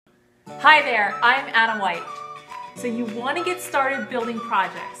Hi there, I'm Anna White. So you want to get started building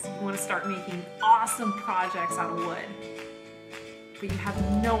projects. You want to start making awesome projects out of wood. But you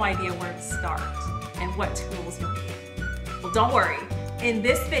have no idea where to start and what tools you'll need. Well, don't worry. In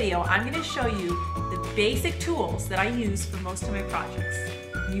this video, I'm going to show you the basic tools that I use for most of my projects.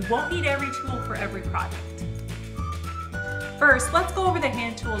 You won't need every tool for every project. First, let's go over the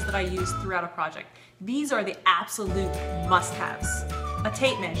hand tools that I use throughout a project. These are the absolute must-haves. A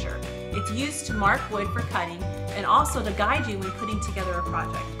tape measure. It's used to mark wood for cutting and also to guide you when putting together a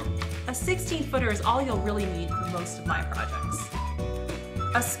project. A 16-footer is all you'll really need for most of my projects.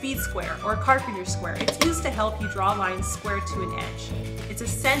 A speed square or a carpenter square. It's used to help you draw lines square to an edge. It's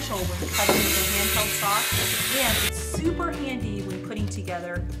essential when cutting with a handheld saw, and it's super handy when putting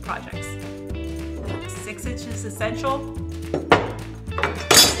together projects. 6 inch is essential.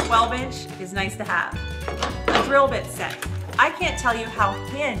 12 inch is nice to have. A drill bit set. I can't tell you how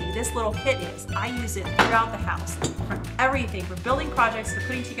handy this little kit is. I use it throughout the house, from everything from building projects to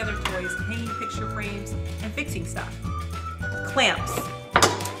putting together toys to hanging picture frames and fixing stuff. Clamps.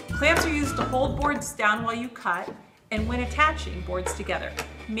 Clamps are used to hold boards down while you cut and when attaching boards together.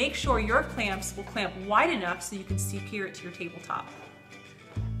 Make sure your clamps will clamp wide enough so you can secure it to your tabletop.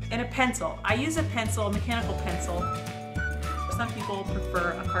 And a pencil. I use a pencil, a mechanical pencil. Some people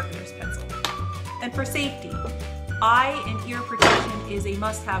prefer a carpenter's pencil. And for safety, eye and ear protection is a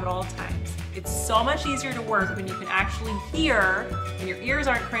must-have at all times. It's so much easier to work when you can actually hear and your ears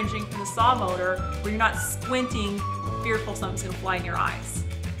aren't cringing from the saw motor, where you're not squinting, fearful something's gonna fly in your eyes.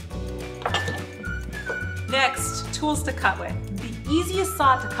 Next, tools to cut with. The easiest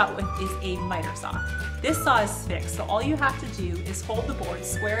saw to cut with is a miter saw. This saw is fixed, so all you have to do is hold the board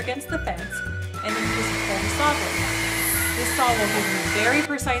square against the fence and then just pull the saw blade out. This saw will give you very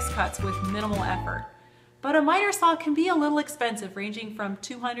precise cuts with minimal effort. But a miter saw can be a little expensive, ranging from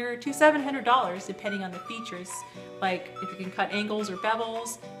 $200 to $700 depending on the features, like if you can cut angles or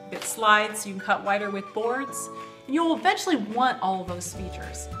bevels, if it slides so you can cut wider width boards, and you'll eventually want all of those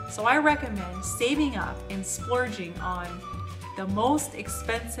features. So I recommend saving up and splurging on the most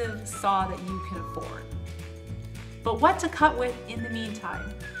expensive saw that you can afford. But what to cut with in the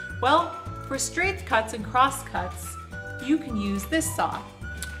meantime? Well, for straight cuts and cross cuts, you can use this saw.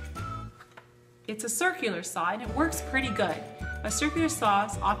 It's a circular saw and it works pretty good. A circular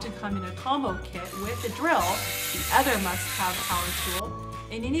saws often come in a combo kit with a drill, the other must-have power tool.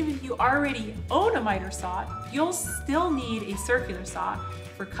 And even if you already own a miter saw, you'll still need a circular saw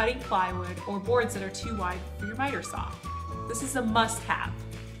for cutting plywood or boards that are too wide for your miter saw. This is a must-have.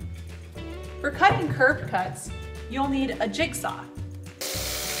 For cutting curved cuts, you'll need a jigsaw.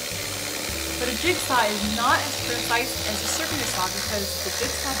 But a jigsaw is not as precise as a circular saw because the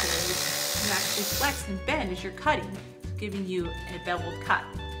jigsaw blade can actually flex and bend as you're cutting, giving you a beveled cut.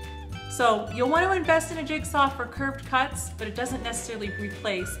 So you'll want to invest in a jigsaw for curved cuts, but it doesn't necessarily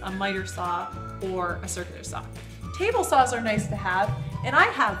replace a miter saw or a circular saw. Table saws are nice to have, and I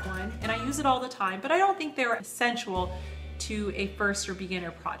have one, and I use it all the time, but I don't think they're essential to a first or beginner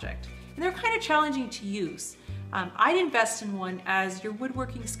project. And they're kind of challenging to use. I'd invest in one as your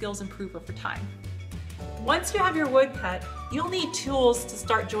woodworking skills improve over time. Once you have your wood cut, you'll need tools to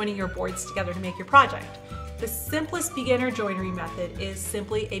start joining your boards together to make your project. The simplest beginner joinery method is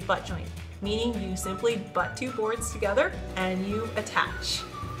simply a butt joint, meaning you simply butt 2 boards together and you attach.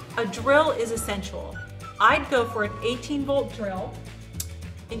 A drill is essential. I'd go for an 18-volt drill,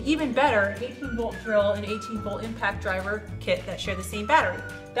 and even better, an 18-volt drill and 18-volt impact driver kit that share the same battery.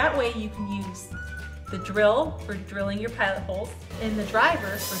 That way you can use the drill for drilling your pilot holes and the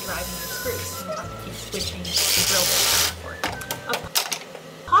driver for driving your screws. You don't have to keep switching the drill bit back and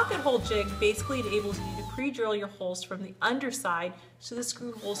forth. A pocket hole jig basically enables you to pre-drill your holes from the underside so the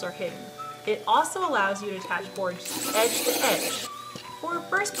screw holes are hidden. It also allows you to attach boards edge to edge. For a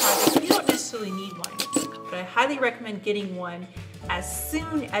first project, you don't necessarily need one, but I highly recommend getting one as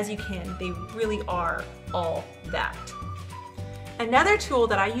soon as you can. They really are all that. Another tool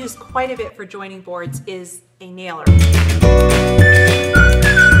that I use quite a bit for joining boards is a nailer.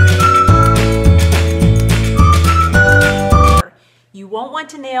 You won't want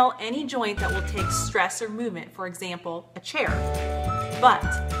to nail any joint that will take stress or movement, for example, a chair. But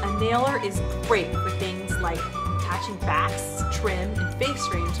a nailer is great for things like attaching backs, trim, and face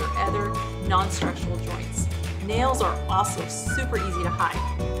frames or other non-structural joints. Nails are also super easy to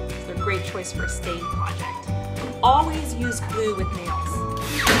hide, so they're a great choice for a staying project. Always use glue with nails.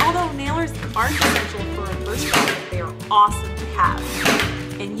 Although nailers aren't essential for a first project, they are awesome to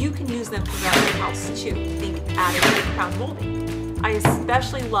have. And you can use them throughout your house too. Think attic and crown molding. I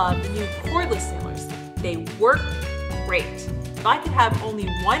especially love the new cordless nailers. They work great. If I could have only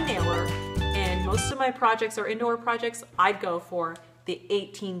one nailer, and most of my projects are indoor projects, I'd go for the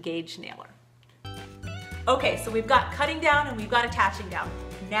 18 gauge nailer. Okay, so we've got cutting down and we've got attaching down.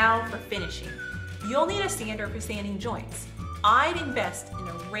 Now for finishing. You'll need a sander for sanding joints. I'd invest in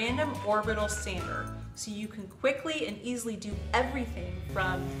a random orbital sander so you can quickly and easily do everything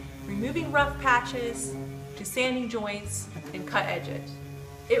from removing rough patches to sanding joints and cut edges.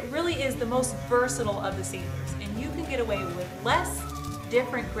 It really is the most versatile of the sanders, and you can get away with less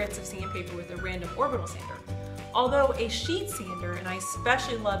different grits of sandpaper with a random orbital sander. Although a sheet sander, and I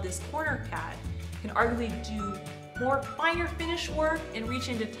especially love this corner CAD, can arguably do more finer finish work and reach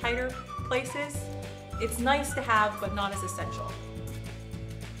into tighter places, it's nice to have but not as essential.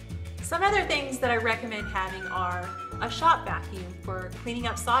 Some other things that I recommend having are a shop vacuum for cleaning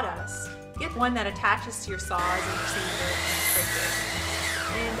up sawdust. Get one that attaches to your saws and your sander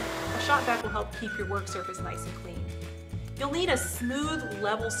and a shop vac will help keep your work surface nice and clean. You'll need a smooth,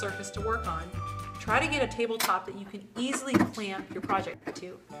 level surface to work on. Try to get a tabletop that you can easily clamp your project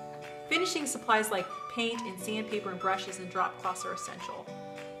to. Finishing supplies like paint and sandpaper and brushes and drop cloths are essential.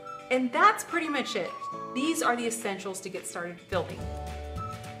 And that's pretty much it. These are the essentials to get started building.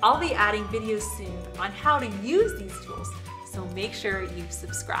 I'll be adding videos soon on how to use these tools, so make sure you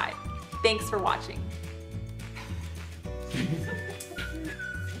subscribe. Thanks for watching.